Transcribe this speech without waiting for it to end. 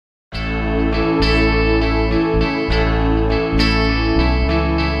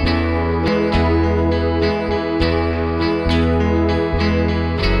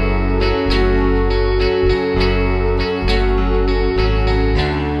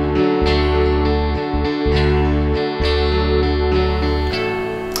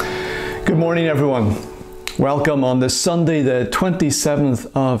morning, everyone. Welcome on this Sunday, the 27th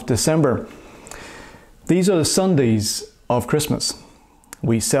of December. These are the Sundays of Christmas.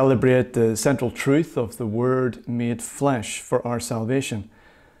 We celebrate the central truth of the Word made flesh for our salvation.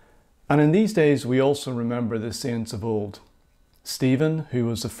 And in these days, we also remember the saints of old. Stephen, who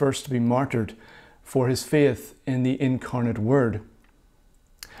was the first to be martyred for his faith in the incarnate Word.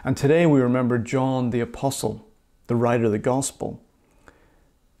 And today we remember John the Apostle, the writer of the Gospel,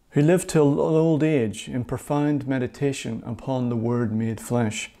 who lived till old age in profound meditation upon the Word made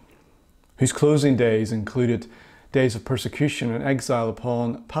flesh, whose closing days included days of persecution and exile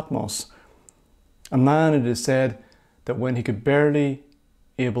upon Patmos. A man, it is said, that when he could barely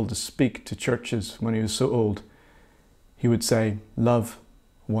able to speak to churches when he was so old, he would say, "Love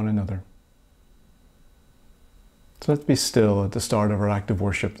one another." So let's be still at the start of our act of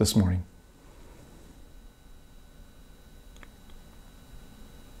worship this morning.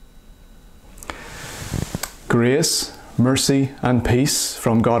 Grace, mercy, and peace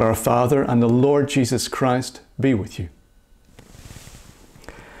from God our Father and the Lord Jesus Christ be with you.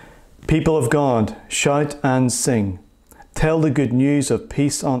 People of God, shout and sing. Tell the good news of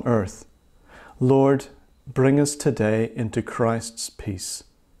peace on earth. Lord, bring us today into Christ's peace.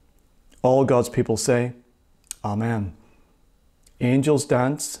 All God's people say, Amen. Angels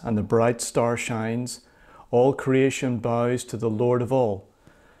dance and the bright star shines. All creation bows to the Lord of all.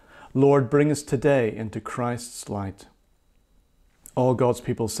 Lord, bring us today into Christ's light. All God's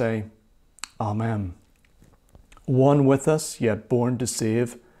people say, Amen. One with us, yet born to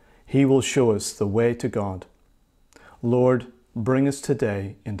save, He will show us the way to God. Lord, bring us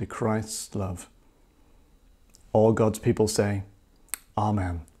today into Christ's love. All God's people say,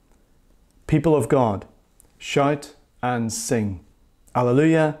 Amen. People of God, shout and sing.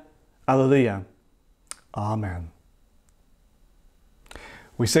 Alleluia, alleluia, Amen.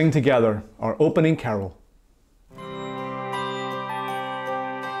 We sing together our opening carol.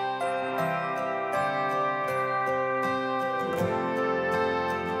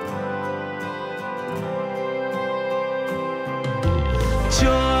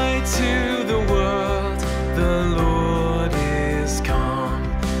 Joy to the world, the Lord is come.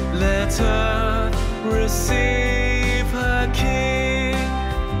 Let earth receive her King.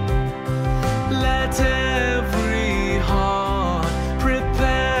 Let every heart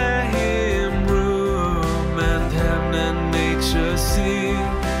prepare him room, and heaven and nature sing,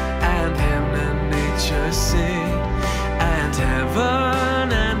 and heaven and nature sing, and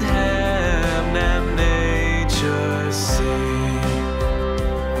heaven and nature sing.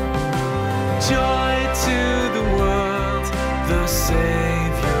 Joy to the world, the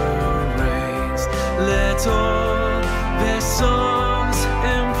Savior reigns. Let all their songs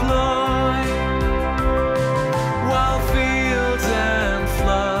employ, while fields and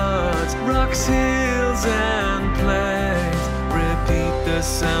floods, rocks, hills and plains, repeat the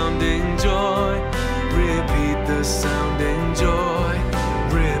sounding joy, repeat the sounding joy,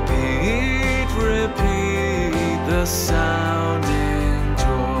 repeat the sounding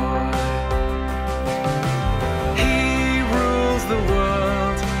joy. He rules the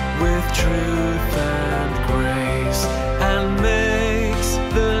world with truth and grace, and makes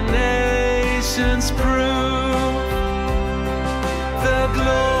the nations prove the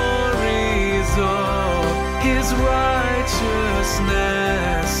glories of his righteousness,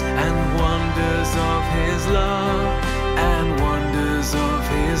 and wonders of his love, and wonders of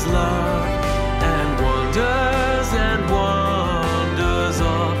his love, and wonders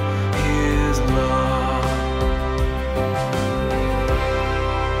of his love.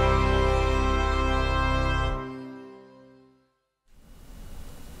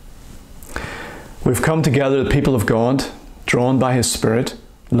 We've come together, the people of God, drawn by His Spirit,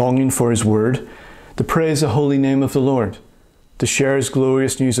 longing for His Word, to praise the holy name of the Lord, to share His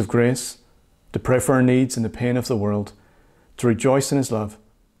glorious news of grace, to pray for our needs in the pain of the world, to rejoice in His love,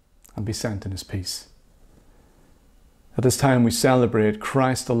 and be sent in His peace. At this time we celebrate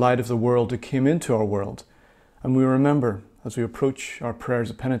Christ, the light of the world, who came into our world, and we remember, as we approach our prayers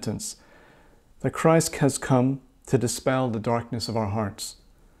of penitence, that Christ has come to dispel the darkness of our hearts.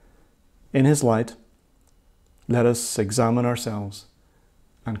 In His light, let us examine ourselves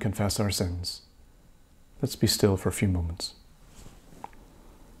and confess our sins. Let's be still for a few moments.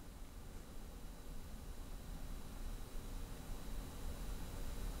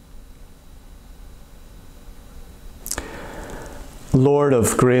 Lord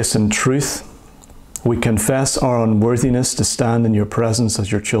of grace and truth, we confess our unworthiness to stand in your presence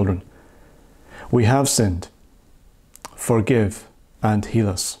as your children. We have sinned. Forgive and heal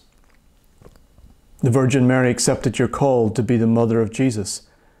us. The Virgin Mary accepted your call to be the mother of Jesus.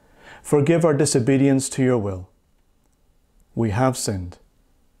 Forgive our disobedience to your will. We have sinned.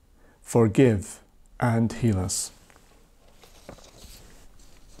 Forgive and heal us.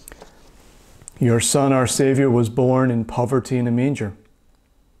 Your Son, our Saviour, was born in poverty in a manger.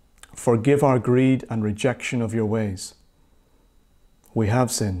 Forgive our greed and rejection of your ways. We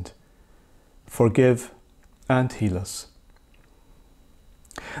have sinned. Forgive and heal us.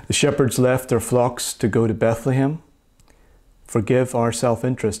 The shepherds left their flocks to go to Bethlehem. Forgive our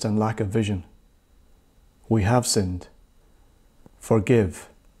self-interest and lack of vision. We have sinned. Forgive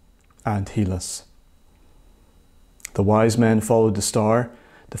and heal us. The wise men followed the star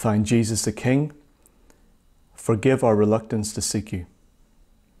to find Jesus the King. Forgive our reluctance to seek you.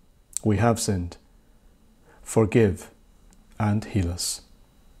 We have sinned. Forgive and heal us.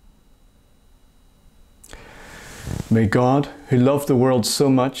 May God, who loved the world so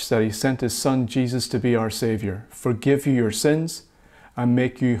much that he sent his Son Jesus to be our Saviour, forgive you your sins and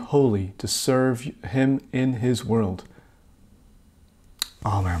make you holy to serve him in his world.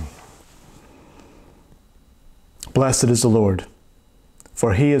 Amen. Blessed is the Lord,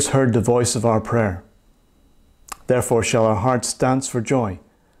 for he has heard the voice of our prayer. Therefore shall our hearts dance for joy,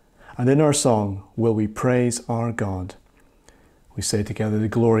 and in our song will we praise our God. We say together the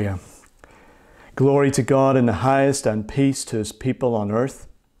Gloria. Glory to God in the highest, and peace to his people on earth.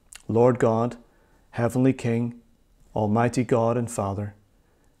 Lord God, heavenly King, almighty God and Father,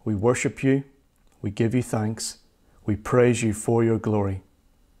 we worship you, we give you thanks, we praise you for your glory.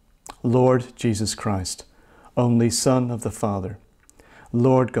 Lord Jesus Christ, only Son of the Father,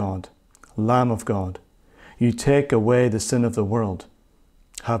 Lord God, Lamb of God, you take away the sin of the world.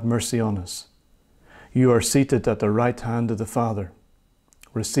 Have mercy on us. You are seated at the right hand of the Father.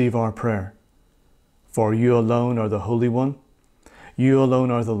 Receive our prayer. For you alone are the Holy One. You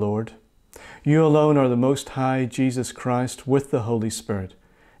alone are the Lord. You alone are the Most High Jesus Christ with the Holy Spirit,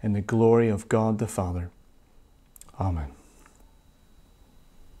 in the glory of God the Father. Amen.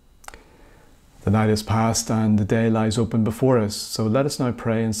 The night is past and the day lies open before us, so let us now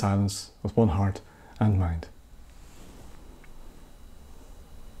pray in silence with one heart and mind.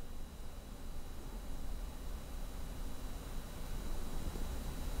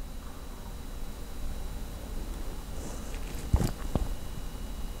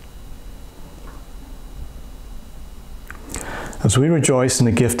 As we rejoice in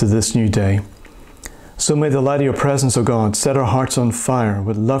the gift of this new day, so may the light of your presence, O God, set our hearts on fire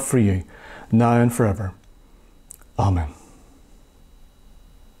with love for you, now and forever. Amen.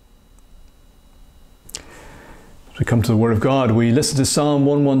 As we come to the Word of God, we listen to Psalm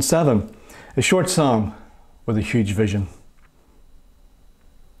 117, a short psalm with a huge vision.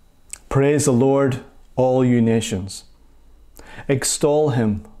 Praise the Lord, all you nations. Extol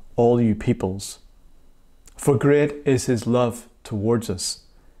him, all you peoples. For great is his love towards us,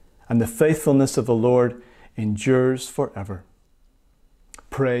 and the faithfulness of the Lord endures forever.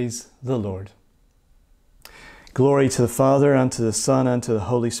 Praise the Lord. Glory to the Father, and to the Son, and to the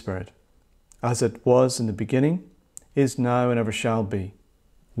Holy Spirit, as it was in the beginning, is now, and ever shall be,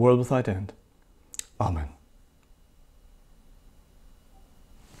 world without end. Amen.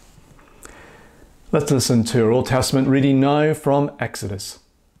 Let's listen to our Old Testament reading now from Exodus.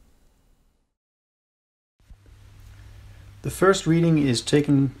 The first reading is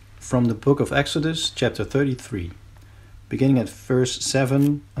taken from the book of Exodus, chapter 33, beginning at verse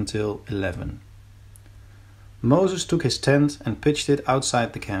 7 until 11. Moses took his tent and pitched it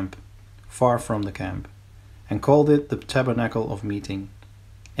outside the camp, far from the camp, and called it the tabernacle of meeting.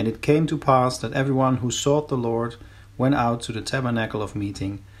 And it came to pass that everyone who sought the Lord went out to the tabernacle of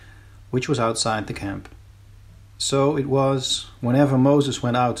meeting, which was outside the camp. So it was, whenever Moses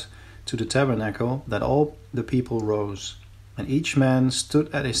went out to the tabernacle, that all the people rose. And each man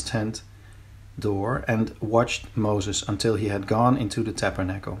stood at his tent door and watched Moses until he had gone into the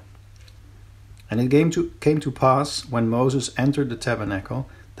tabernacle. And it came to pass, when Moses entered the tabernacle,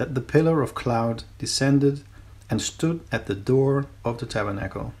 that the pillar of cloud descended and stood at the door of the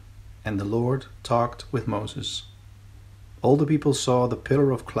tabernacle. And the Lord talked with Moses. All the people saw the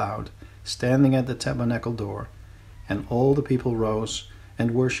pillar of cloud standing at the tabernacle door, and all the people rose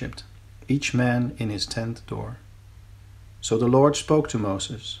and worshipped, each man in his tent door. So the Lord spoke to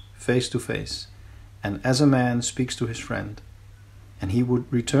Moses, face to face, and as a man speaks to his friend. And he would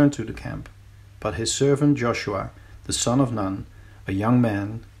return to the camp. But his servant Joshua, the son of Nun, a young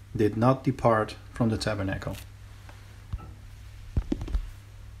man, did not depart from the tabernacle.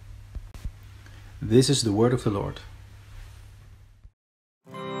 This is the word of the Lord.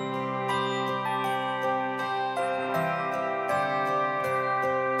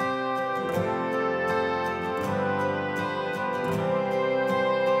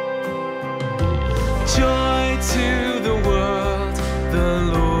 Joy to the world, the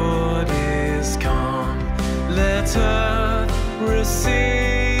Lord is come. Let earth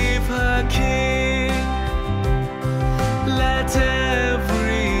receive her King. Let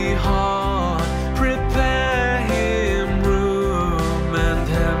every heart prepare him room, and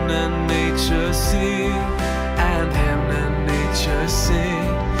heaven and nature sing, and heaven and nature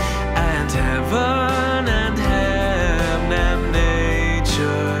sing, and heaven and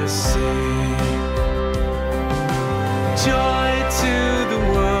nature sing. Joy to the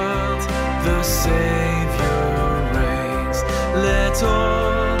world, the Savior reigns. Let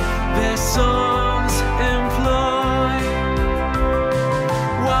all their songs employ,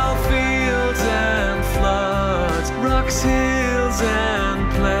 while fields and floods, rocks, hills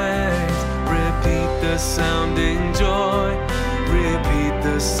and plains repeat the sounding joy, repeat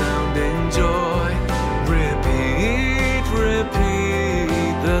the sounding joy, repeat,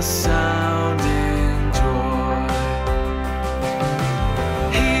 repeat the sounding joy.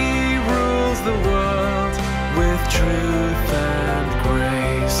 He rules the world with truth and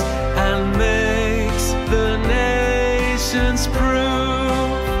grace, and makes the nations prove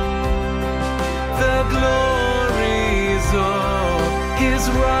the glories of his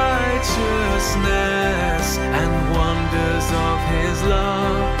righteousness, and wonders of his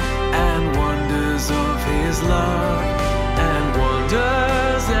love, and wonders of his love, and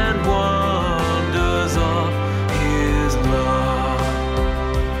wonders of his love.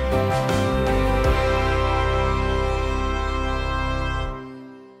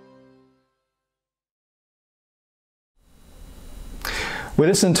 We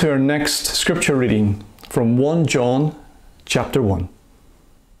listen to our next scripture reading from 1 John chapter 1.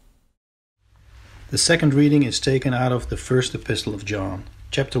 The second reading is taken out of the first epistle of John,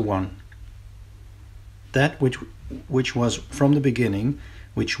 chapter 1. That which was from the beginning,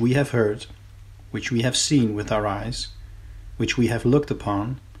 which we have heard, which we have seen with our eyes, which we have looked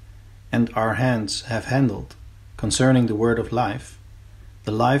upon, and our hands have handled, concerning the word of life,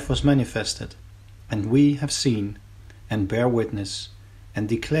 the life was manifested, and we have seen, and bear witness, and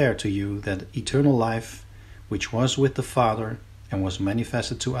declare to you that eternal life, which was with the Father, and was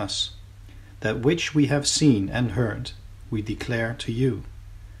manifested to us. That which we have seen and heard, we declare to you,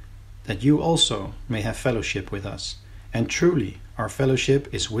 that you also may have fellowship with us. And truly, our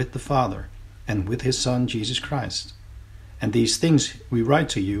fellowship is with the Father, and with his Son Jesus Christ. And these things we write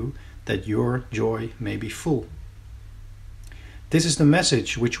to you, that your joy may be full. This is the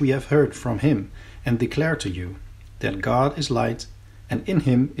message which we have heard from him, and declare to you, that God is light, and in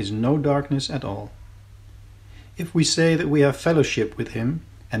him is no darkness at all. If we say that we have fellowship with him,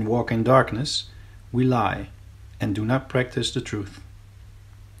 and walk in darkness, we lie, and do not practice the truth.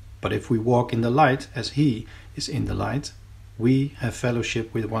 But if we walk in the light as he is in the light, we have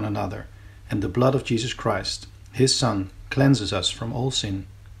fellowship with one another, and the blood of Jesus Christ, his Son, cleanses us from all sin.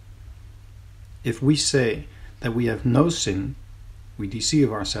 If we say that we have no sin, we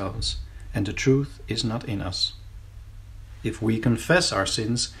deceive ourselves, and the truth is not in us. If we confess our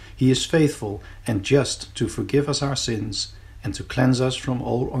sins, he is faithful and just to forgive us our sins, and to cleanse us from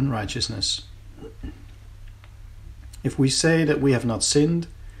all unrighteousness. If we say that we have not sinned,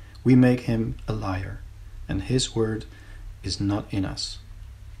 we make him a liar, and his word is not in us.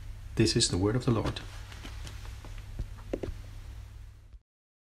 This is the word of the Lord.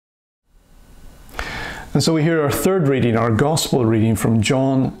 And so we hear our third reading, our gospel reading from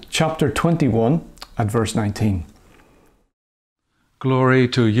John chapter 21 at verse 19. Glory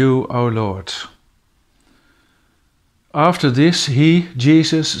to you, O Lord. After this, he,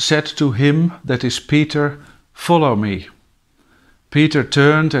 Jesus, said to him, that is Peter, "Follow me." Peter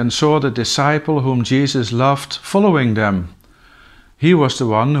turned and saw the disciple whom Jesus loved following them. He was the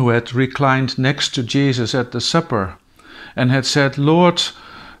one who had reclined next to Jesus at the supper, and had said, "Lord,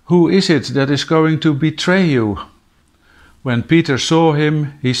 who is it that is going to betray you?" When Peter saw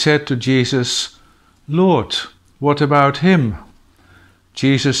him, he said to Jesus, "Lord, what about him?"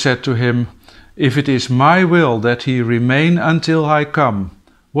 Jesus said to him, "If it is my will that he remain until I come,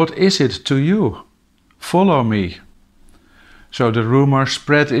 what is it to you? Follow me." So the rumor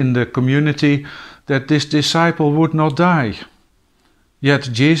spread in the community that this disciple would not die.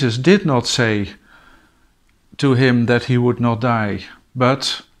 Yet Jesus did not say to him that he would not die,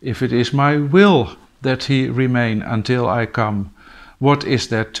 but, "If it is my will that he remain until I come, what is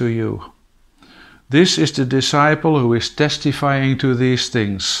that to you?" This is the disciple who is testifying to these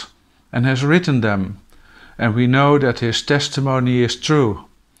things, and has written them, and we know that his testimony is true.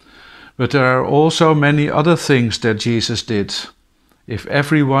 But there are also many other things that Jesus did. If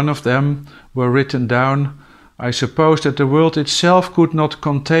every one of them were written down, I suppose that the world itself could not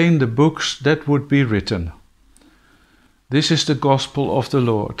contain the books that would be written. This is the gospel of the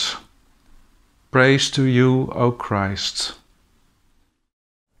Lord. Praise to you, O Christ.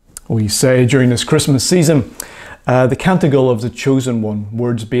 We say during this Christmas season, the Canticle of the Chosen One,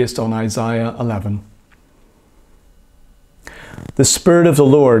 words based on Isaiah 11. The Spirit of the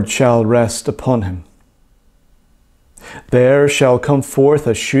Lord shall rest upon him. There shall come forth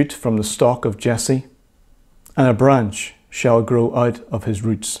a shoot from the stock of Jesse, and a branch shall grow out of his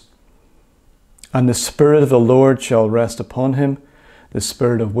roots. And the Spirit of the Lord shall rest upon him, the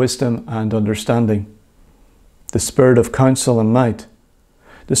Spirit of wisdom and understanding, the Spirit of counsel and might,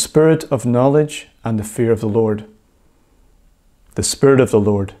 the Spirit of knowledge and the fear of the Lord. The Spirit of the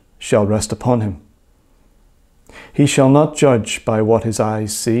Lord shall rest upon him. He shall not judge by what his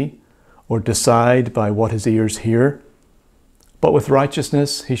eyes see, or decide by what his ears hear, but with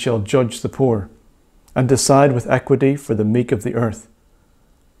righteousness he shall judge the poor, and decide with equity for the meek of the earth.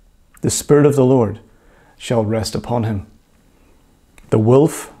 The Spirit of the Lord shall rest upon him. The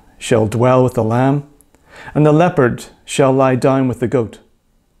wolf shall dwell with the lamb, and the leopard shall lie down with the goat,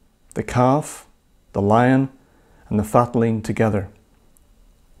 the calf, the lion, and the fatling together,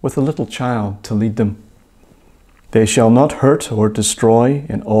 with a little child to lead them. They shall not hurt or destroy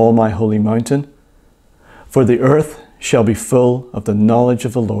in all my holy mountain, for the earth shall be full of the knowledge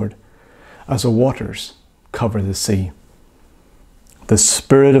of the Lord, as the waters cover the sea. The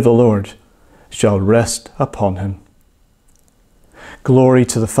Spirit of the Lord shall rest upon him. Glory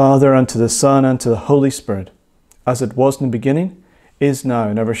to the Father, and to the Son, and to the Holy Spirit, as it was in the beginning, is now,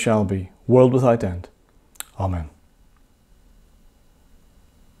 and ever shall be, world without end. Amen.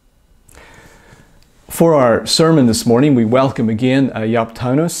 For our sermon this morning, we welcome again Jaap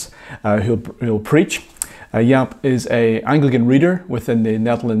Theunisz, who'll preach. Jaap is an Anglican reader within the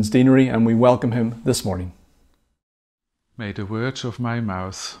Netherlands Deanery, and we welcome him this morning. May the words of my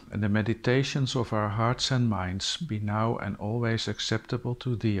mouth and the meditations of our hearts and minds be now and always acceptable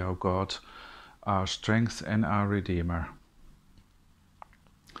to Thee, O God, our strength and our Redeemer.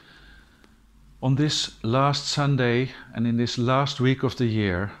 On this last Sunday and in this last week of the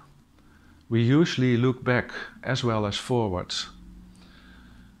year, we usually look back as well as forward.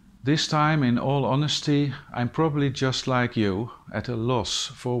 This time, in all honesty, I'm probably just like you, at a loss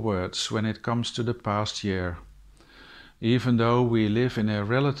for words when it comes to the past year. Even though we live in a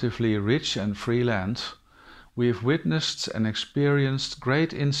relatively rich and free land, we've witnessed and experienced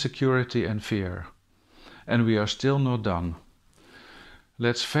great insecurity and fear, and we are still not done.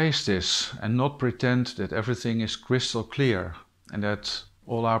 Let's face this and not pretend that everything is crystal clear and that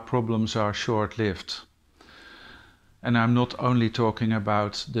all our problems are short-lived. And I'm not only talking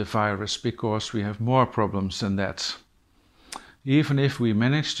about the virus, because we have more problems than that. Even if we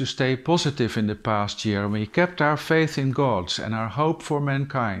managed to stay positive in the past year and we kept our faith in God and our hope for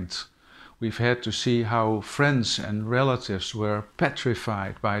mankind, we've had to see how friends and relatives were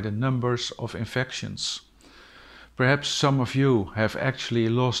petrified by the numbers of infections. Perhaps some of you have actually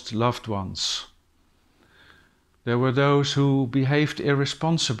lost loved ones. There were those who behaved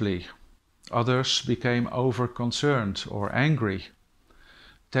irresponsibly. Others became over-concerned or angry.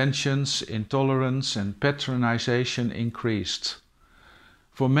 Tensions, intolerance and patronization increased.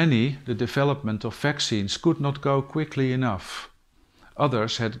 For many, the development of vaccines could not go quickly enough.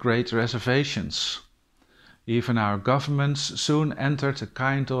 Others had great reservations. Even our governments soon entered a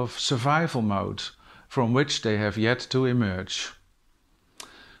kind of survival mode from which they have yet to emerge.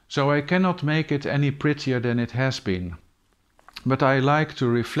 So I cannot make it any prettier than it has been. But I like to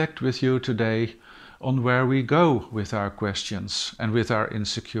reflect with you today on where we go with our questions and with our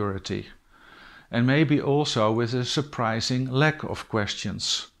insecurity, and maybe also with a surprising lack of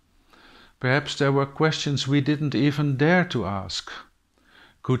questions. Perhaps there were questions we didn't even dare to ask.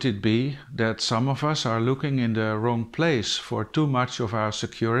 Could it be that some of us are looking in the wrong place for too much of our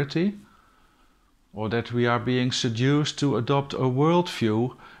security? Or that we are being seduced to adopt a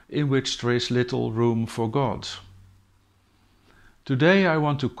worldview in which there is little room for God? Today I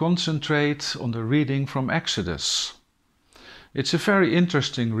want to concentrate on the reading from Exodus. It's a very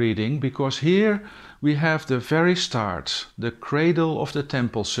interesting reading because here we have the very start, the cradle of the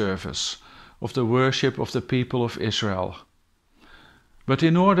temple service, of the worship of the people of Israel. But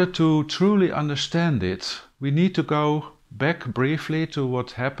in order to truly understand it, we need to go back briefly to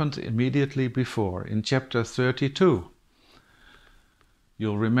what happened immediately before, in chapter 32.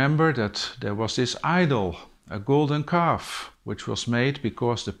 You'll remember that there was this idol, a golden calf, which was made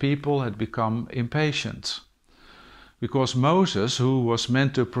because the people had become impatient. Because Moses, who was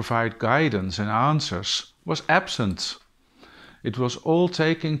meant to provide guidance and answers, was absent. It was all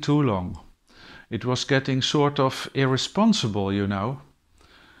taking too long. It was getting sort of irresponsible, you know.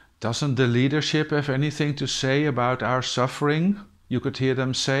 Doesn't the leadership have anything to say about our suffering? You could hear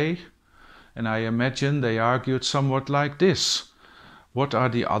them say. And I imagine they argued somewhat like this. What are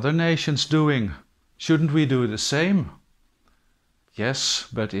the other nations doing? Shouldn't we do the same? Yes,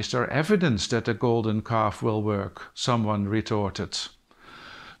 but is there evidence that the golden calf will work? Someone retorted.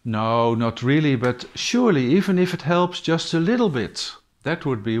 No, not really, but surely even if it helps just a little bit, that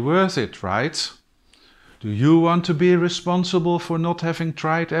would be worth it, right? Do you want to be responsible for not having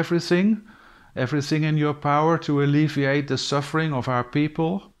tried everything in your power to alleviate the suffering of our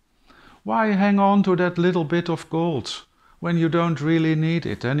people? Why hang on to that little bit of gold when you don't really need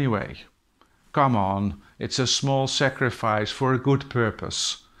it anyway? Come on, it's a small sacrifice for a good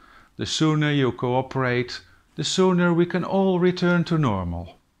purpose. The sooner you cooperate, the sooner we can all return to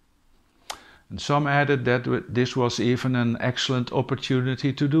normal. And some added that this was even an excellent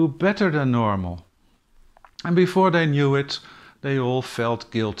opportunity to do better than normal. And before they knew it, they all felt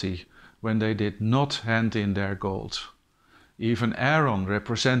guilty when they did not hand in their gold. Even Aaron,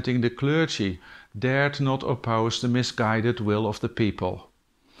 representing the clergy, dared not oppose the misguided will of the people.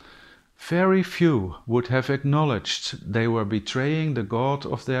 Very few would have acknowledged they were betraying the God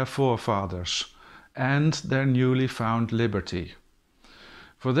of their forefathers and their newly found liberty.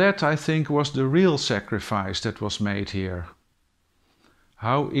 For that, I think, was the real sacrifice that was made here.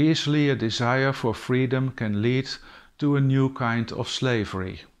 How easily a desire for freedom can lead to a new kind of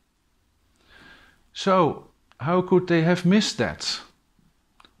slavery. So, how could they have missed that?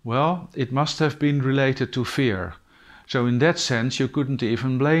 Well, it must have been related to fear. So in that sense, you couldn't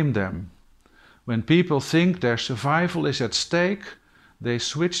even blame them. When people think their survival is at stake, they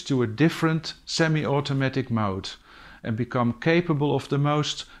switch to a different semi-automatic mode and become capable of the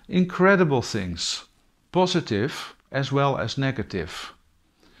most incredible things, positive as well as negative.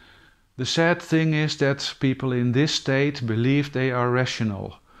 The sad thing is that people in this state believe they are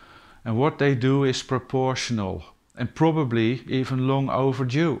rational, and what they do is proportional and probably even long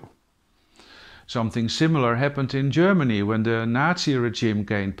overdue. Something similar happened in Germany when the Nazi regime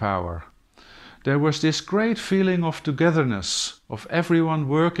gained power. There was this great feeling of togetherness, of everyone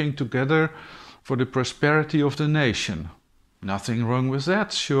working together for the prosperity of the nation. Nothing wrong with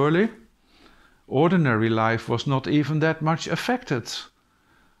that, surely. Ordinary life was not even that much affected.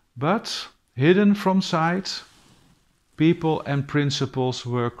 But, hidden from sight, people and principles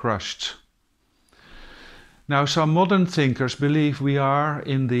were crushed. Now, some modern thinkers believe we are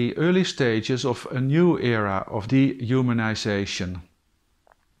in the early stages of a new era of dehumanization.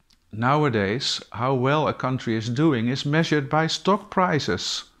 Nowadays, how well a country is doing is measured by stock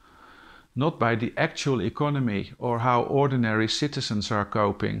prices, not by the actual economy or how ordinary citizens are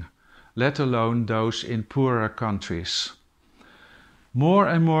coping, let alone those in poorer countries. More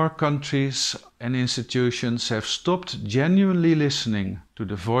and more countries and institutions have stopped genuinely listening to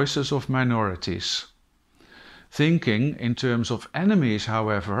the voices of minorities. Thinking in terms of enemies,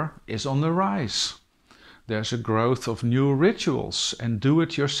 however, is on the rise. There's a growth of new rituals and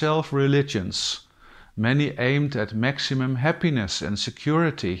do-it-yourself religions, many aimed at maximum happiness and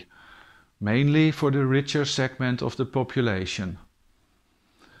security, mainly for the richer segment of the population.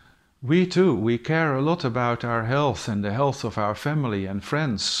 We too, we care a lot about our health and the health of our family and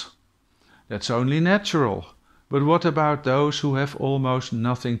friends. That's only natural, but what about those who have almost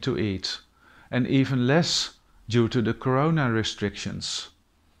nothing to eat, and even less due to the corona restrictions?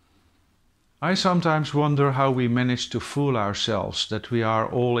 I sometimes wonder how we manage to fool ourselves that we are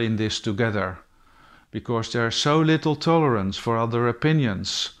all in this together, because there's so little tolerance for other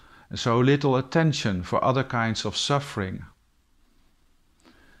opinions and so little attention for other kinds of suffering.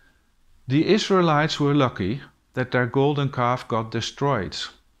 The Israelites were lucky that their golden calf got destroyed.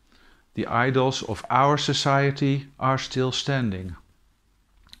 The idols of our society are still standing.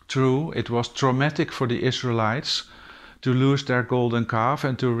 True, it was traumatic for the Israelites to lose their golden calf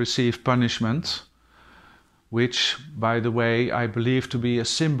and to receive punishment, which, by the way, I believe to be a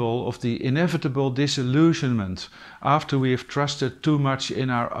symbol of the inevitable disillusionment after we have trusted too much in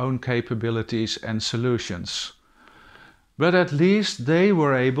our own capabilities and solutions. But at least they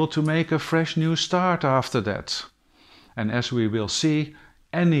were able to make a fresh new start after that. And as we will see,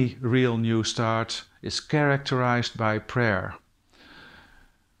 any real new start is characterized by prayer.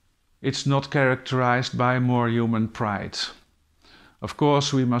 It's not characterized by more human pride. Of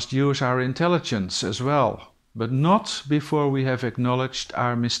course, we must use our intelligence as well, but not before we have acknowledged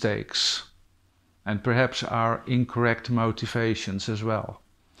our mistakes and perhaps our incorrect motivations as well.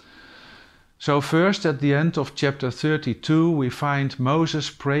 So first, at the end of chapter 32, we find Moses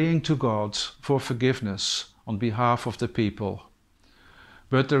praying to God for forgiveness on behalf of the people.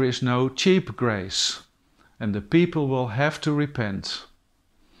 But there is no cheap grace, and the people will have to repent.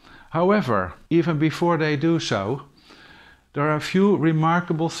 However, even before they do so, there are a few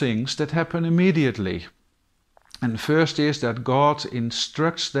remarkable things that happen immediately. And first is that God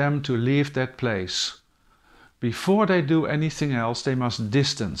instructs them to leave that place. Before they do anything else, they must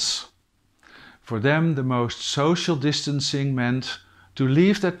distance. For them, the most social distancing meant to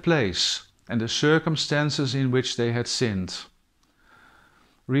leave that place and the circumstances in which they had sinned.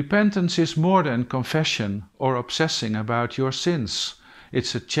 Repentance is more than confession or obsessing about your sins.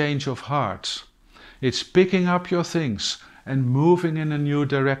 It's a change of heart. It's picking up your things and moving in a new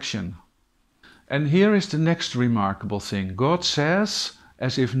direction. And here is the next remarkable thing. God says,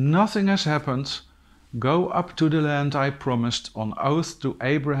 as if nothing has happened, go up to the land I promised on oath to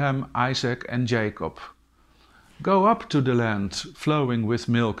Abraham, Isaac and Jacob. Go up to the land flowing with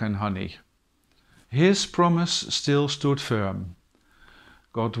milk and honey. His promise still stood firm.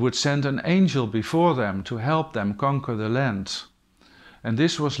 God would send an angel before them to help them conquer the land. And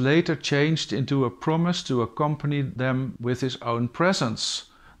this was later changed into a promise to accompany them with his own presence,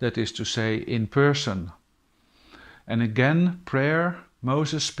 that is to say, in person. And again, prayer,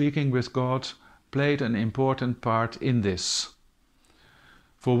 Moses speaking with God, played an important part in this.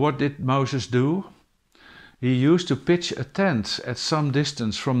 For what did Moses do? He used to pitch a tent at some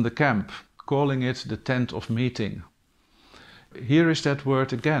distance from the camp, calling it the tent of meeting. Here is that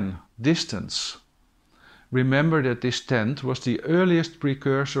word again, distance. Remember that this tent was the earliest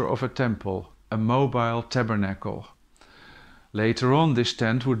precursor of a temple, a mobile tabernacle. Later on, this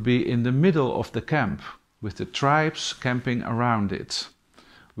tent would be in the middle of the camp, with the tribes camping around it.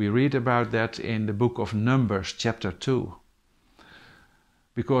 We read about that in the book of Numbers, chapter 2.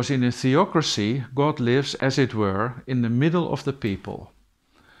 Because in a theocracy, God lives, as it were, in the middle of the people.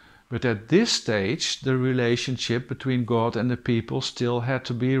 But at this stage, the relationship between God and the people still had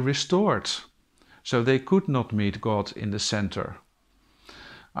to be restored, so they could not meet God in the center.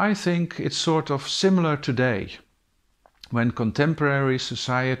 I think it's sort of similar today. When contemporary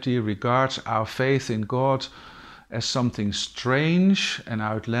society regards our faith in God as something strange and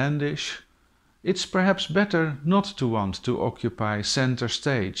outlandish, it's perhaps better not to want to occupy center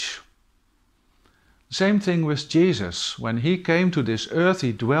stage. Same thing with Jesus. When he came to this earth,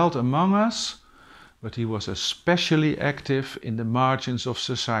 he dwelt among us, but he was especially active in the margins of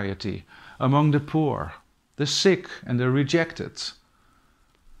society, among the poor, the sick and the rejected.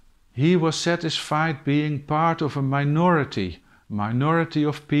 He was satisfied being part of a minority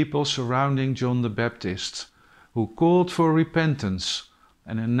of people surrounding John the Baptist, who called for repentance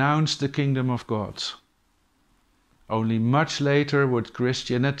and announced the kingdom of God. Only much later would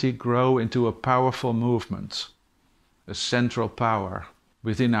Christianity grow into a powerful movement, a central power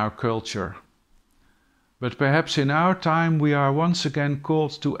within our culture. But perhaps in our time we are once again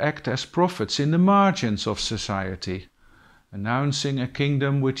called to act as prophets in the margins of society, announcing a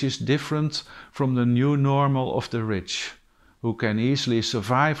kingdom which is different from the new normal of the rich, who can easily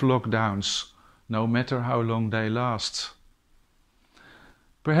survive lockdowns, no matter how long they last.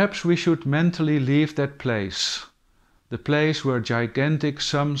 Perhaps we should mentally leave that place, the place where gigantic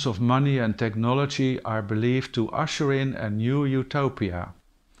sums of money and technology are believed to usher in a new utopia.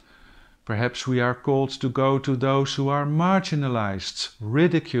 Perhaps we are called to go to those who are marginalized,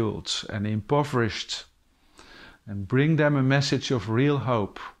 ridiculed and impoverished, and bring them a message of real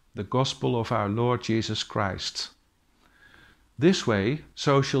hope, the gospel of our Lord Jesus Christ. This way,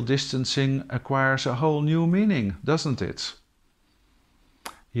 social distancing acquires a whole new meaning, doesn't it?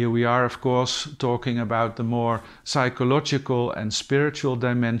 Here we are, of course, talking about the more psychological and spiritual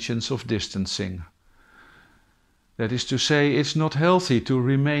dimensions of distancing. That is to say, it's not healthy to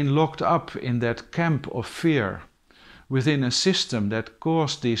remain locked up in that camp of fear, within a system that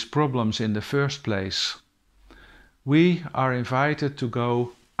caused these problems in the first place. We are invited to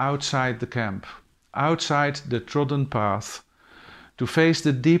go outside the camp, outside the trodden path, to face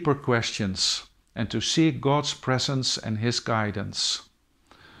the deeper questions and to seek God's presence and His guidance.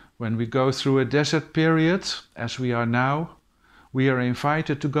 When we go through a desert period, as we are now, we are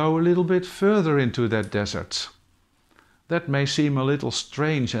invited to go a little bit further into that desert. That may seem a little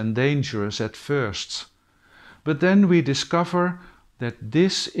strange and dangerous at first, but then we discover that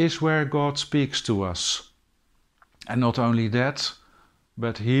this is where God speaks to us. And not only that,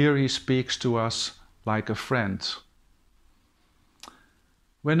 but here He speaks to us like a friend.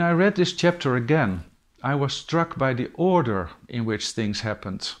 When I read this chapter again, I was struck by the order in which things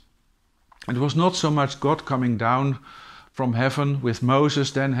happened. It was not so much God coming down from heaven with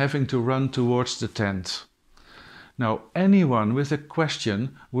Moses then having to run towards the tent. No, anyone with a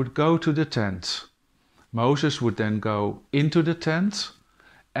question would go to the tent. Moses would then go into the tent,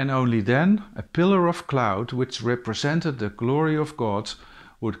 and only then a pillar of cloud, which represented the glory of God,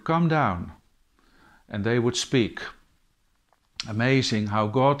 would come down, and they would speak. Amazing how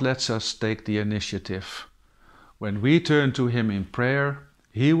God lets us take the initiative. When we turn to Him in prayer,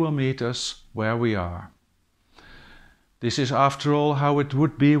 He will meet us where we are. This is, after all, how it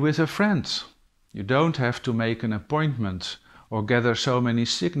would be with a friend. You don't have to make an appointment or gather so many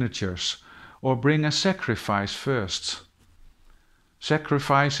signatures or bring a sacrifice first.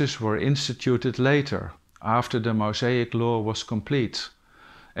 Sacrifices were instituted later, after the Mosaic law was complete,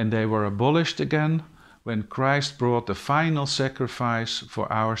 and they were abolished again when Christ brought the final sacrifice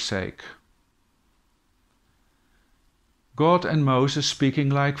for our sake. God and Moses speaking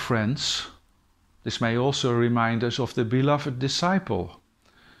like friends. This may also remind us of the beloved disciple.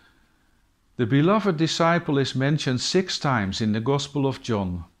 The beloved disciple is mentioned 6 times in the Gospel of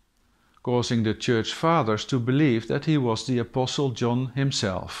John, causing the church fathers to believe that he was the Apostle John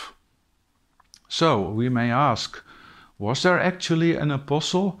himself. So we may ask, was there actually an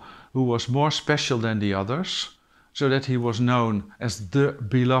apostle who was more special than the others, so that he was known as the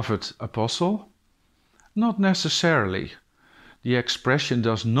beloved apostle? Not necessarily. The expression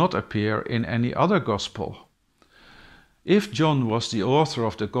does not appear in any other gospel. If John was the author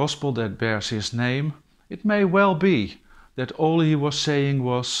of the gospel that bears his name, it may well be that all he was saying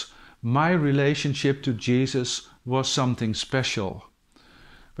was, my relationship to Jesus was something special.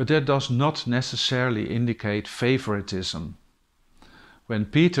 But that does not necessarily indicate favoritism. When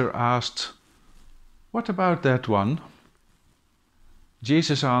Peter asked, "What about that one?"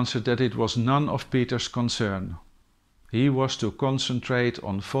 Jesus answered that it was none of Peter's concern. He was to concentrate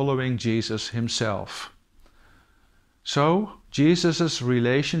on following Jesus himself. So, Jesus'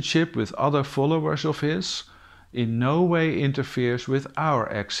 relationship with other followers of his in no way interferes with our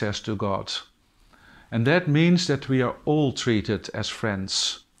access to God. And that means that we are all treated as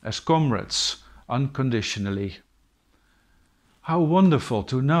friends, as comrades, unconditionally. How wonderful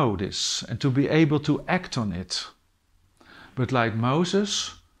to know this and to be able to act on it. But like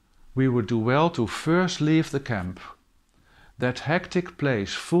Moses, we would do well to first leave the camp, that hectic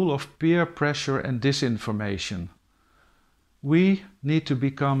place full of peer pressure and disinformation. We need to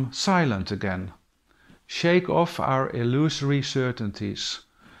become silent again, shake off our illusory certainties,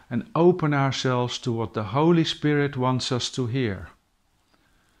 and open ourselves to what the Holy Spirit wants us to hear.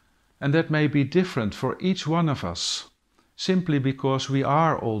 And that may be different for each one of us, simply because we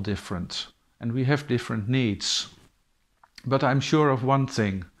are all different and we have different needs. But I'm sure of one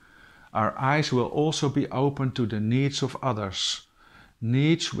thing, our eyes will also be open to the needs of others,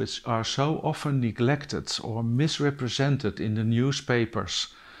 needs which are so often neglected or misrepresented in the newspapers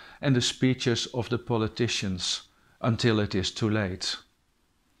and the speeches of the politicians until it is too late.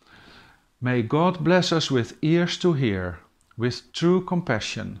 May God bless us with ears to hear, with true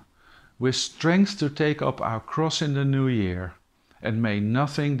compassion, with strength to take up our cross in the new year, and may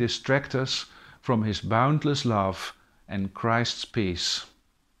nothing distract us from His boundless love and Christ's peace.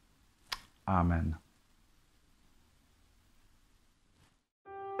 Amen.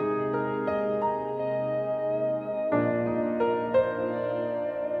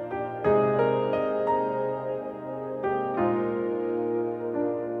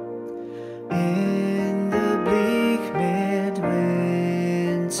 In the bleak midwinter,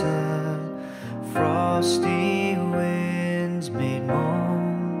 frosty winds made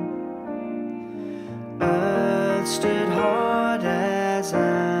moan. Earth stood hard as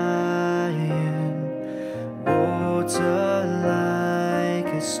iron, water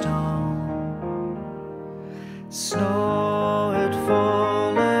like a stone. Snow had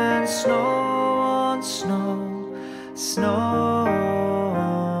fallen, snow on snow, snow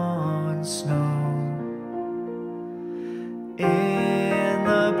on snow. In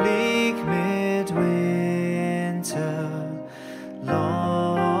the bleak midwinter,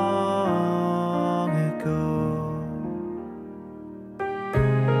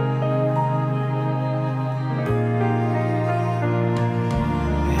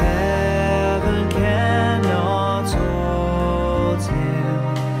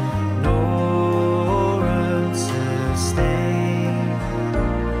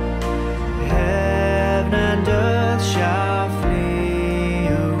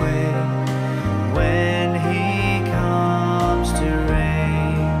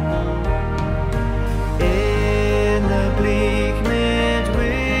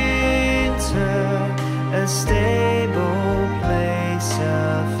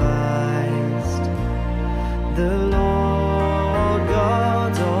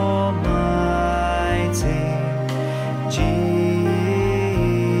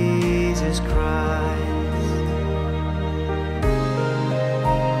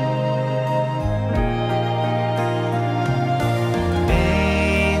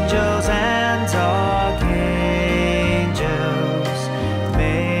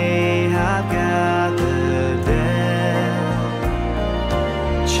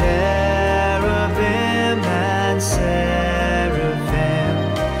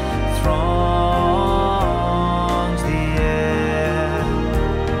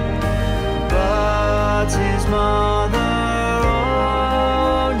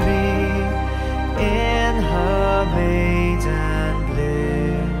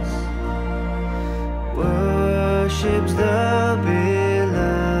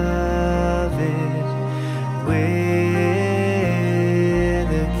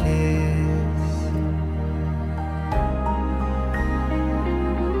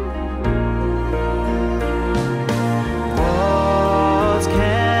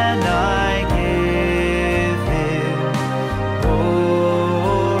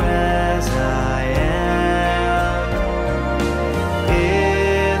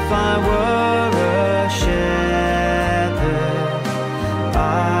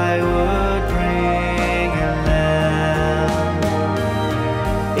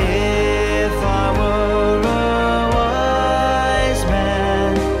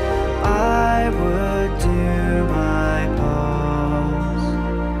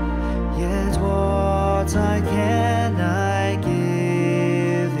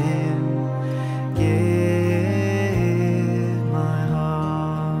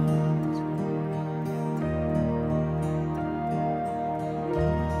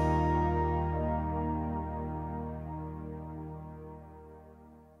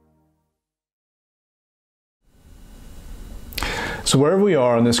 So wherever we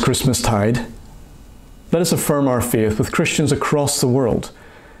are on this Christmas tide, let us affirm our faith with Christians across the world,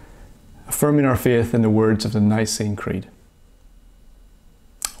 affirming our faith in the words of the Nicene Creed.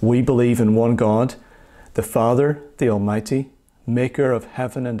 We believe in one God, the Father, the Almighty, maker of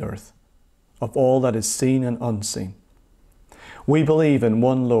heaven and earth, of all that is seen and unseen. We believe in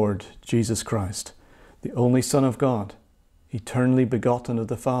one Lord, Jesus Christ, the only Son of God, eternally begotten of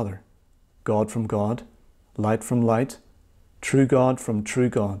the Father, God from God, light from light, true God from true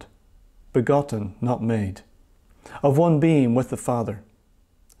God, begotten, not made, of one being with the Father.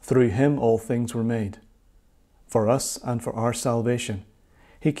 Through him all things were made. For us and for our salvation,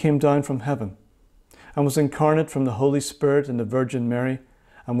 he came down from heaven, and was incarnate from the Holy Spirit in the Virgin Mary,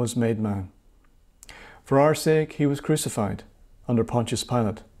 and was made man. For our sake he was crucified under Pontius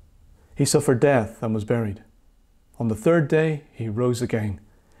Pilate. He suffered death and was buried. On the third day he rose again,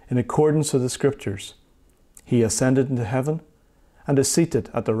 in accordance with the Scriptures. He ascended into heaven, and is seated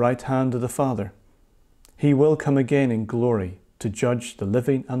at the right hand of the Father. He will come again in glory to judge the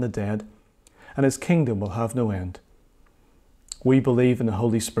living and the dead, and his kingdom will have no end. We believe in the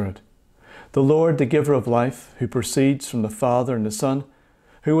Holy Spirit, the Lord, the giver of life, who proceeds from the Father and the Son,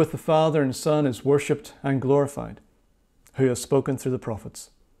 who with the Father and Son is worshipped and glorified, who has spoken through the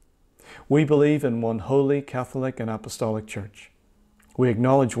prophets. We believe in one holy, Catholic and Apostolic Church. We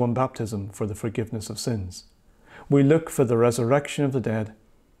acknowledge one baptism for the forgiveness of sins. We look for the resurrection of the dead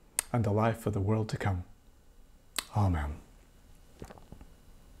and the life of the world to come. Amen.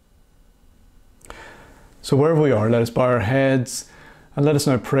 So wherever we are, let us bow our heads and let us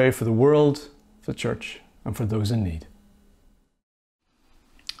now pray for the world, for the church, and for those in need.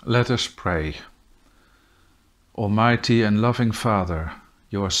 Let us pray. Almighty and loving Father,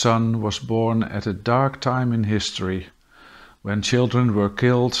 your Son was born at a dark time in history, when children were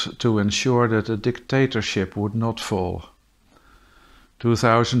killed to ensure that a dictatorship would not fall.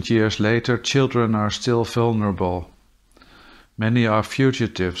 2000 years later, children are still vulnerable. Many are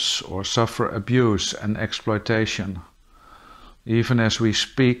fugitives or suffer abuse and exploitation. Even as we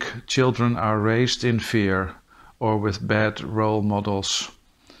speak, children are raised in fear or with bad role models.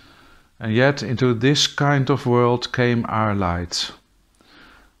 And yet into this kind of world came our light,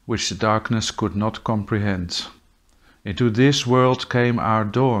 which the darkness could not comprehend. Into this world came our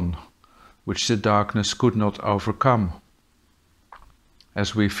dawn, which the darkness could not overcome.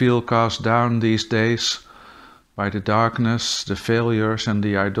 As we feel cast down these days by the darkness, the failures and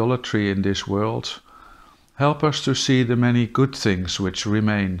the idolatry in this world, help us to see the many good things which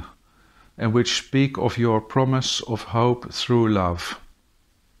remain, and which speak of your promise of hope through love.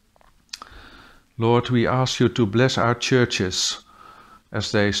 Lord, we ask you to bless our churches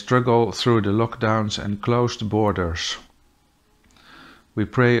as they struggle through the lockdowns and closed borders. We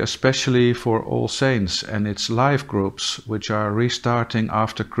pray especially for All Saints and its life groups which are restarting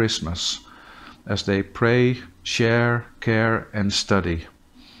after Christmas, as they pray, share, care and study.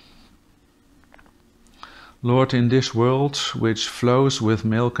 Lord, in this world which flows with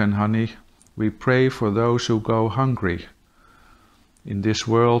milk and honey, we pray for those who go hungry. In this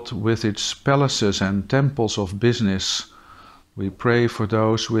world with its palaces and temples of business, we pray for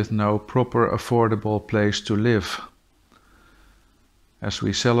those with no proper affordable place to live. As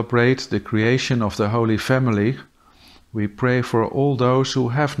we celebrate the creation of the Holy Family, we pray for all those who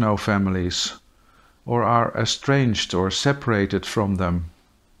have no families, or are estranged or separated from them.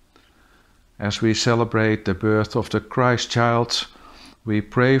 As we celebrate the birth of the Christ child, we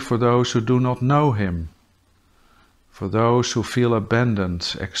pray for those who do not know him, for those who feel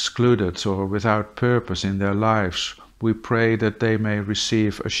abandoned, excluded, or without purpose in their lives. We pray that they may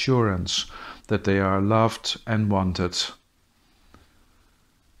receive assurance that they are loved and wanted.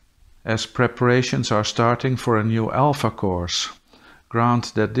 As preparations are starting for a new Alpha course,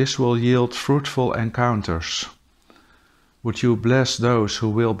 grant that this will yield fruitful encounters. Would you bless those who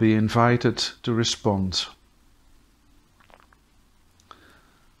will be invited to respond?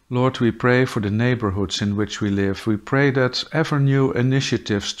 Lord, we pray for the neighborhoods in which we live. We pray that ever new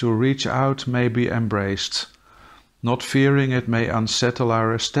initiatives to reach out may be embraced, not fearing it may unsettle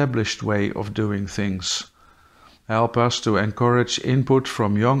our established way of doing things. Help us to encourage input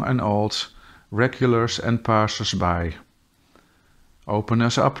from young and old, regulars and passers-by. Open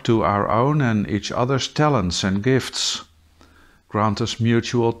us up to our own and each other's talents and gifts. Grant us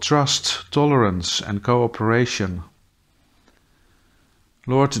mutual trust, tolerance and cooperation.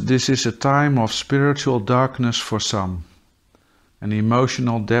 Lord, this is a time of spiritual darkness for some, and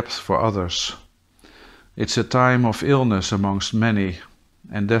emotional depth for others. It's a time of illness amongst many,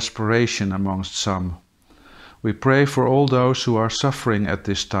 and desperation amongst some. We pray for all those who are suffering at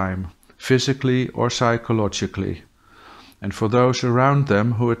this time, physically or psychologically. and for those around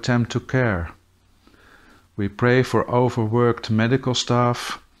them who attempt to care. We pray for overworked medical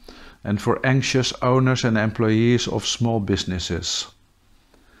staff and for anxious owners and employees of small businesses.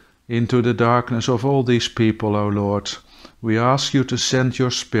 Into the darkness of all these people, O Lord, we ask you to send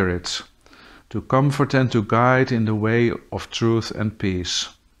your Spirit, to comfort and to guide in the way of truth and peace.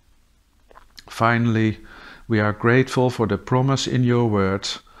 Finally, we are grateful for the promise in your word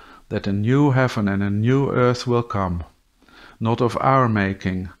that a new heaven and a new earth will come, not of our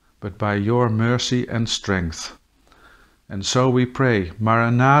making, but by your mercy and strength. And so we pray,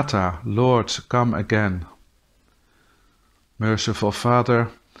 Maranatha, Lord, come again. Merciful Father,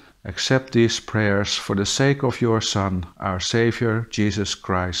 accept these prayers for the sake of your Son, our Saviour, Jesus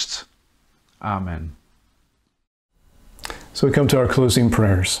Christ. Amen. So we come to our closing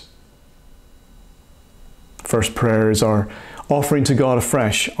prayers. First prayer is our offering to God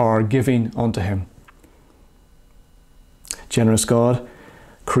afresh, our giving unto him. Generous God,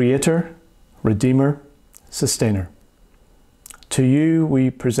 Creator, Redeemer, Sustainer, to you we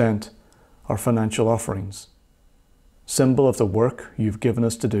present our financial offerings, symbol of the work you've given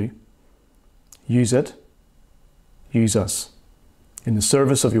us to do. Use it, use us, in the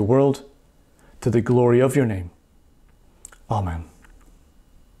service of your world, to the glory of your name. Amen.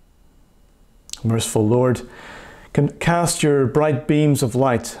 Merciful Lord, cast your bright beams of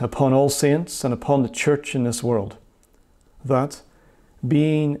light upon all saints and upon the church in this world, that,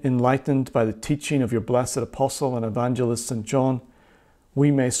 being enlightened by the teaching of your blessed apostle and evangelist St. John, we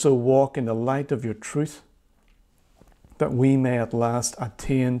may so walk in the light of your truth, that we may at last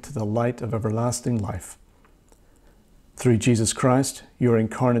attain to the light of everlasting life. Through Jesus Christ, your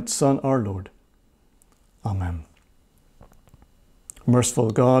incarnate Son, our Lord. Amen.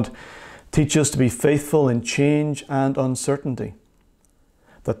 Merciful God, teach us to be faithful in change and uncertainty,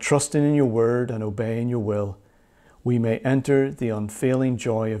 that trusting in your word and obeying your will, we may enter the unfailing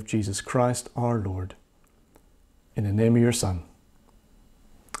joy of Jesus Christ our Lord. In the name of your Son.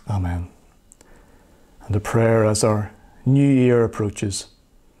 Amen. And a prayer as our new year approaches.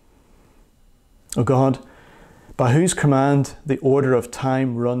 O God, by whose command the order of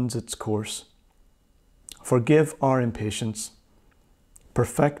time runs its course, forgive our impatience,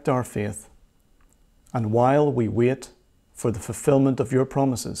 perfect our faith, and while we wait for the fulfillment of your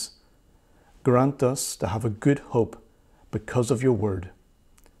promises, grant us to have a good hope because of your word.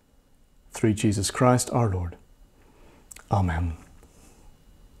 Through Jesus Christ our Lord. Amen.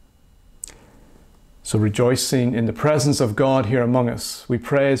 So rejoicing in the presence of God here among us, we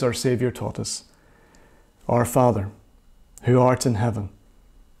pray as our Saviour taught us. Our Father, who art in heaven,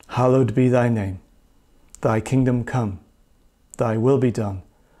 hallowed be thy name. Thy kingdom come, thy will be done,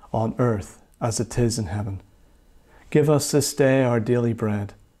 on earth as it is in heaven. Give us this day our daily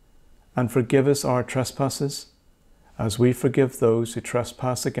bread, and forgive us our trespasses, as we forgive those who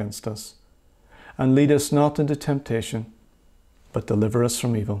trespass against us. And lead us not into temptation, but deliver us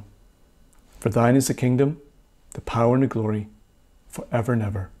from evil. For thine is the kingdom, the power and the glory, for ever and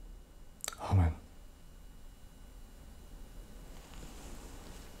ever. Amen.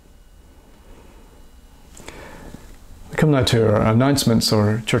 We come now to our announcements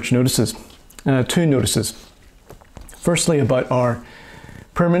or church notices. Two notices. Firstly, about our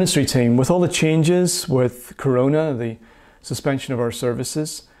prayer ministry team. With all the changes with Corona, the suspension of our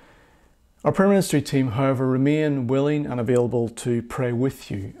services, our prayer ministry team, however, remain willing and available to pray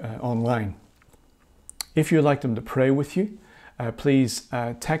with you online. If you'd like them to pray with you, please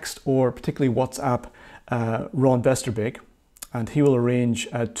text or particularly WhatsApp Ron Vesterbeek, and he will arrange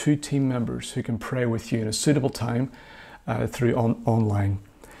 2 team members who can pray with you in a suitable time through online.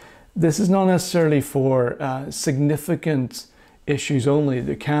 This is not necessarily for significant issues only.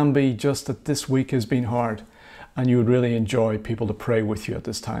 It can be just that this week has been hard and you would really enjoy people to pray with you at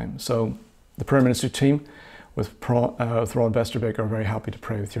this time. So the prayer ministry team with Ron Vesterbeek are very happy to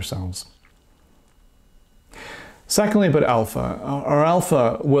pray with yourselves. Secondly, about Alpha. Our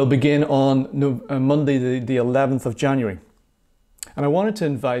Alpha will begin on Monday, the 11th of January. And I wanted to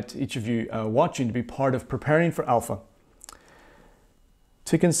invite each of you watching to be part of preparing for Alpha,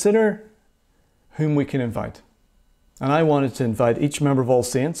 to consider whom we can invite. And I wanted to invite each member of All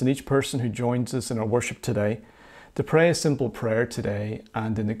Saints and each person who joins us in our worship today to pray a simple prayer today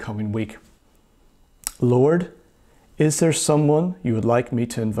and in the coming week. Lord, is there someone you would like me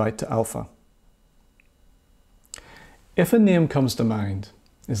to invite to Alpha? If a name comes to mind,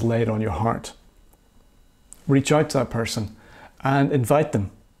 is laid on your heart, reach out to that person and invite them.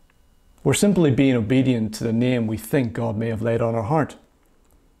 We're simply being obedient to the name we think God may have laid on our heart.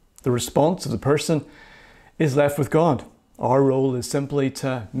 The response of the person is left with God. Our role is simply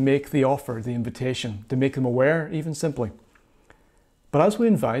to make the offer, the invitation, to make them aware, even simply. But as we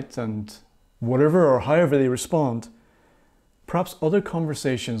invite, and whatever or however they respond, perhaps other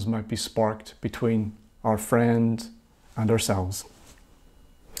conversations might be sparked between our friend and ourselves.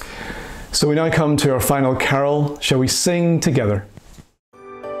 So we now come to our final carol. Shall we sing together?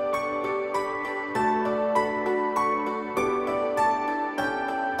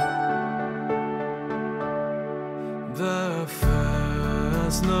 The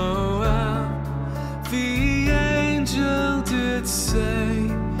first Noel, the angel did say,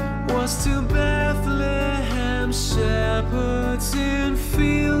 was to Bethlehem shepherds in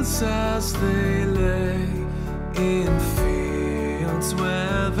fields as they lay, in fields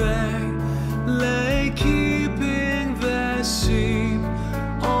where they lay keeping their sheep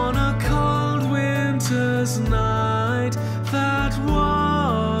on a cold winter's night that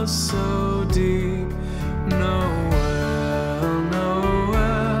was so deep. Noel,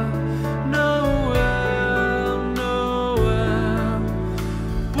 Noel, Noel, Noel,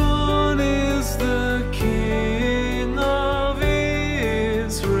 born is the King of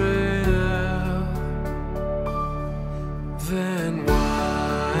Israel. Then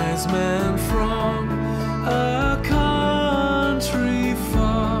wise men from a country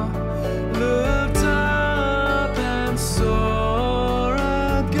far looked up and saw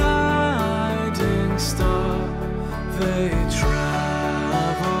a guiding star. They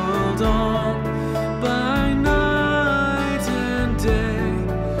traveled on by night and day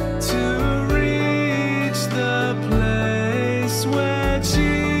to reach the place where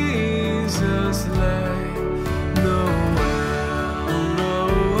Jesus lay. Noel,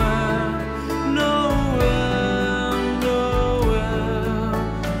 Noel, Noel, Noel,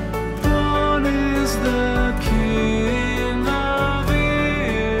 born is the King of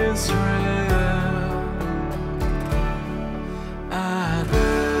Israel. At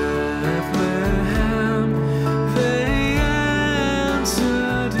Bethlehem they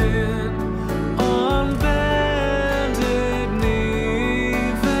entered in, on bended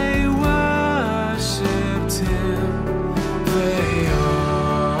knee they worshipped Him. They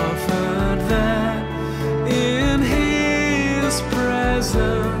offered there in His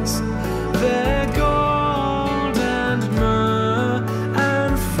presence their gold and myrrh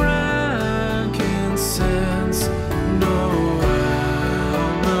and frankincense. Noel,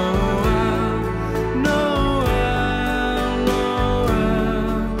 Noel, Noel, Noel,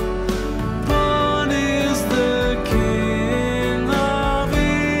 born is the King of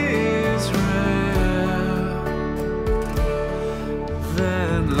Israel.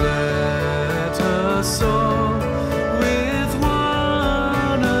 Then let us all with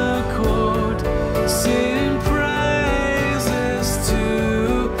one accord sing praises to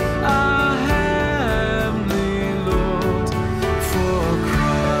our heavenly Lord. For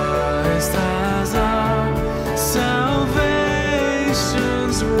Christ has our salvations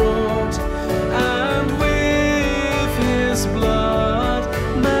wrought, and with His blood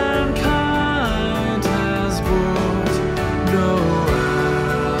mankind has bought. Noel,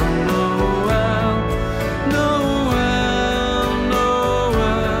 Noel, Noel,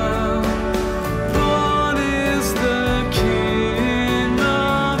 Noel, born is the King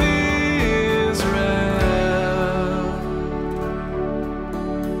of Israel.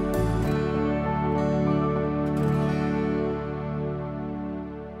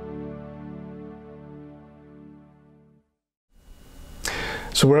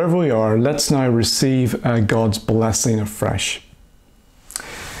 So wherever we are, let's now receive God's blessing afresh.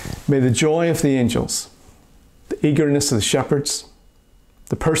 May the joy of the angels, the eagerness of the shepherds,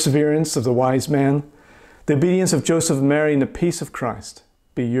 the perseverance of the wise men, the obedience of Joseph and Mary, and the peace of Christ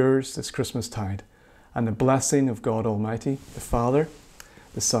be yours this Christmas tide, and the blessing of God Almighty, the Father,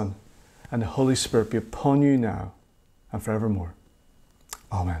 the Son, and the Holy Spirit be upon you now and forevermore.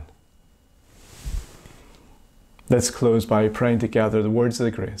 Amen. Let's close by praying together the words of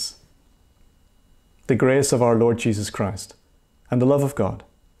the grace. The grace of our Lord Jesus Christ, and the love of God,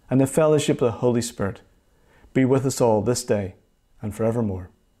 and the fellowship of the Holy Spirit be with us all this day and forevermore.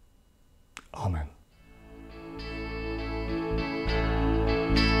 Amen.